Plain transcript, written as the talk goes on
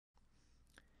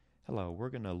Hello, we're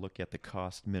going to look at the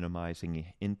cost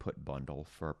minimizing input bundle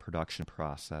for a production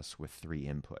process with three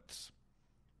inputs.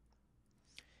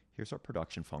 Here's our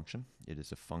production function. It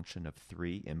is a function of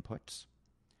three inputs.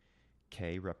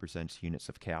 K represents units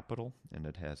of capital, and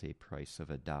it has a price of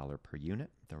 $1 per unit,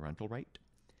 the rental rate.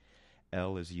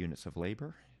 L is units of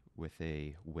labor with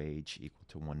a wage equal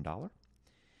to $1.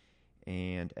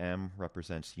 And M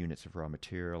represents units of raw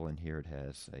material, and here it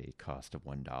has a cost of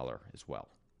 $1 as well.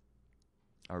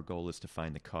 Our goal is to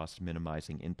find the cost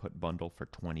minimizing input bundle for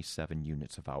 27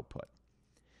 units of output.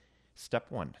 Step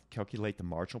 1, calculate the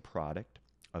marginal product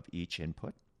of each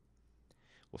input.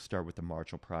 We'll start with the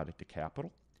marginal product of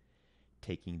capital,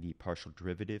 taking the partial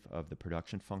derivative of the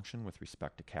production function with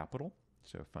respect to capital.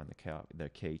 So find the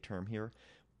K term here,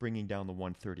 bringing down the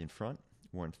 1/3 in front.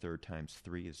 1/3 times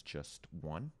 3 is just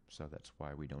 1, so that's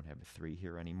why we don't have a 3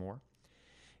 here anymore.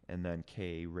 And then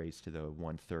K raised to the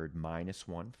 1/3 minus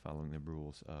 1, following the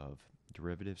rules of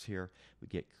derivatives here, we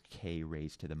get K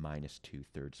raised to the minus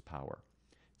 2/3 power.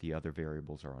 The other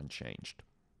variables are unchanged.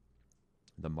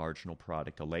 The marginal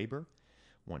product of labor,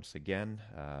 once again,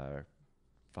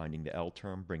 finding the L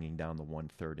term, bringing down the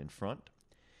 1/3 in front.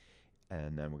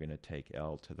 And then we're going to take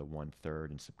L to the 1/3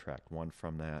 and subtract 1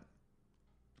 from that,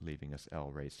 leaving us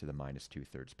L raised to the minus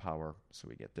 2/3 power. So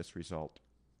we get this result.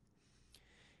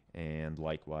 And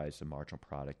likewise, the marginal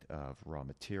product of raw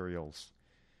materials,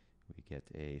 we get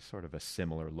a sort of a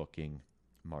similar looking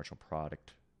marginal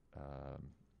product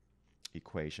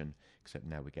equation, except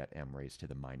now we got M raised to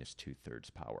the minus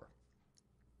 2/3 power.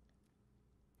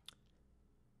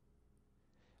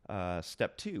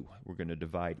 Step 2, we're going to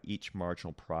divide each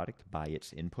marginal product by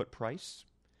its input price.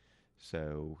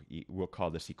 So we'll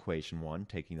call this equation 1,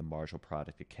 taking the marginal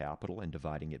product of capital and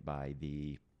dividing it by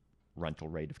the rental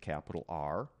rate of capital,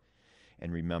 R.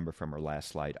 And remember from our last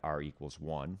slide, R equals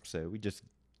 1. So we just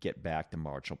get back the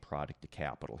marginal product of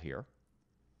capital here.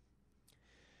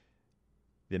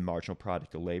 The marginal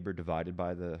product of labor divided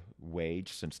by the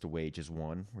wage. Since the wage is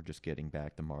 1, we're just getting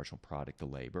back the marginal product of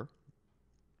labor.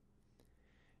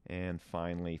 And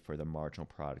finally, for the marginal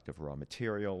product of raw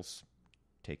materials,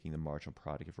 taking the marginal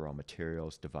product of raw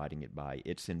materials, dividing it by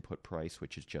its input price,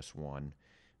 which is just 1,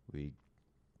 we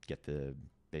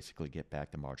basically get back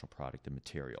the marginal product of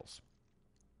materials.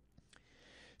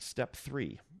 Step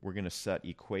 3, we're going to set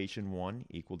equation 1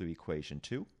 equal to equation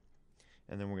 2,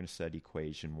 and then we're going to set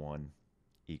equation 1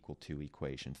 equal to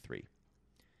equation 3.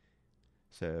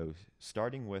 So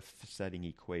starting with setting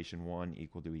equation 1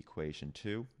 equal to equation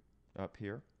 2 up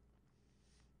here,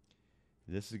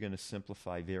 this is going to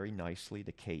simplify very nicely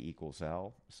to K equals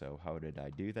L. So how did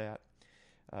I do that?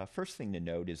 First thing to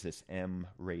note is this M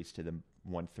raised to the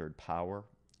 1/3 power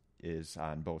is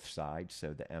on both sides,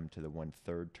 so the M to the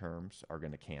 1/3 terms are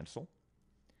going to cancel.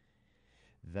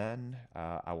 Then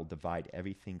I will divide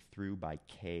everything through by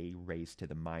K raised to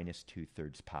the minus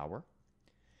 2/3 power.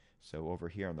 So over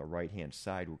here on the right-hand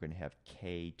side, we're going to have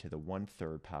K to the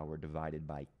 1/3 power divided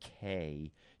by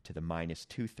K to the minus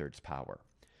 2/3 power.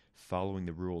 Following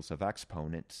the rules of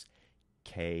exponents,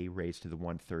 K raised to the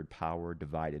 1/3 power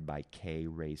divided by K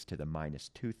raised to the minus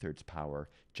 2/3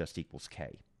 power just equals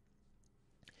K.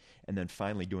 And then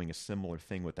finally doing a similar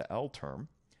thing with the L term,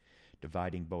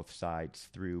 dividing both sides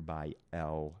through by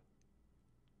L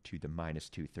to the minus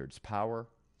 2/3 power.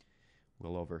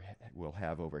 We'll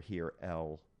have over here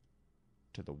L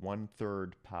to the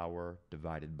 1/3 power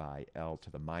divided by L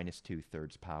to the minus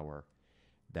 2/3 power.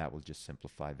 That will just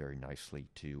simplify very nicely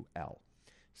to L.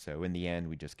 So in the end,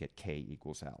 we just get K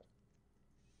equals L.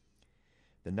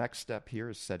 The next step here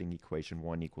is setting equation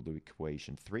 1 equal to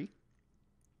equation 3.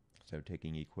 So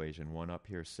taking equation 1 up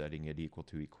here, setting it equal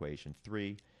to equation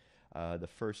 3. The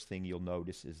first thing you'll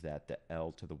notice is that the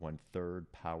L to the 1/3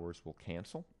 powers will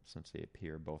cancel, since they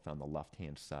appear both on the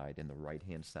left-hand side and the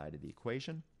right-hand side of the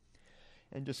equation.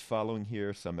 And just following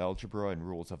here some algebra and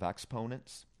rules of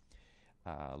exponents,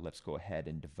 let's go ahead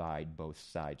and divide both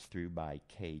sides through by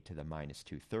K to the minus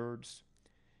 2/3.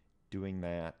 Doing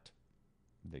that,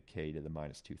 the K to the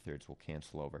minus 2/3 will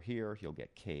cancel over here. You'll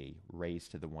get K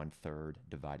raised to the 1/3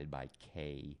 divided by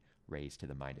K raised to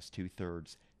the minus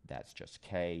 2/3. That's just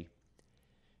K.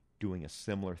 Doing a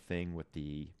similar thing with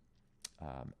the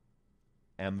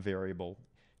M variable,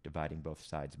 dividing both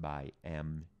sides by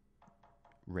M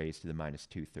raised to the minus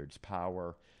 2/3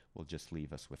 power will just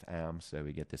leave us with M, so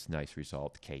we get this nice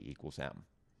result, K equals M.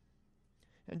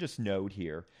 And just note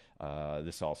here,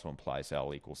 this also implies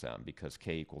L equals M, because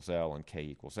K equals L and K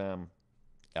equals M,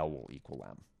 L will equal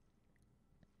M.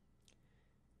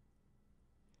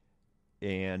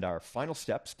 And our final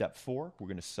step, step 4, we're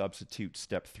going to substitute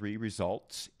step 3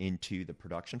 results into the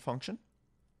production function.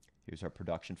 Here's our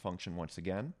production function once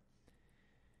again.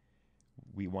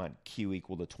 We want Q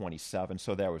equal to 27,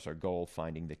 so that was our goal,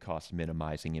 finding the cost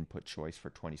minimizing input choice for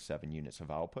 27 units of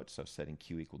output, so setting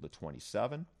Q equal to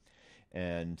 27.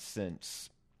 And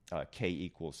since K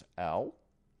equals L,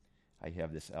 I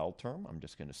have this L term, I'm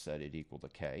just going to set it equal to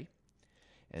K.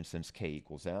 And since K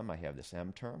equals M, I have this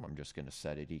M term, I'm just going to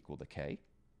set it equal to K.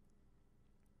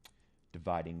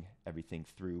 Dividing everything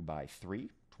through by 3,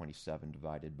 27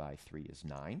 divided by 3 is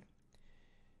 9.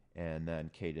 And then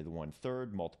K to the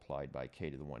 1/3 multiplied by K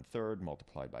to the 1/3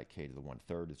 multiplied by K to the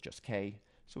 1/3 is just K.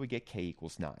 So we get K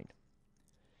equals 9.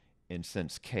 And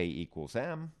since K equals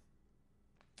M,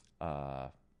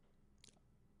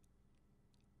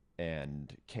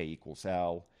 and K equals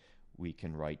L, we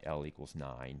can write L equals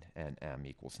 9 and M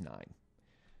equals 9.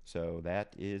 So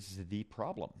that is the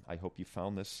problem. I hope you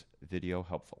found this video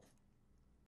helpful.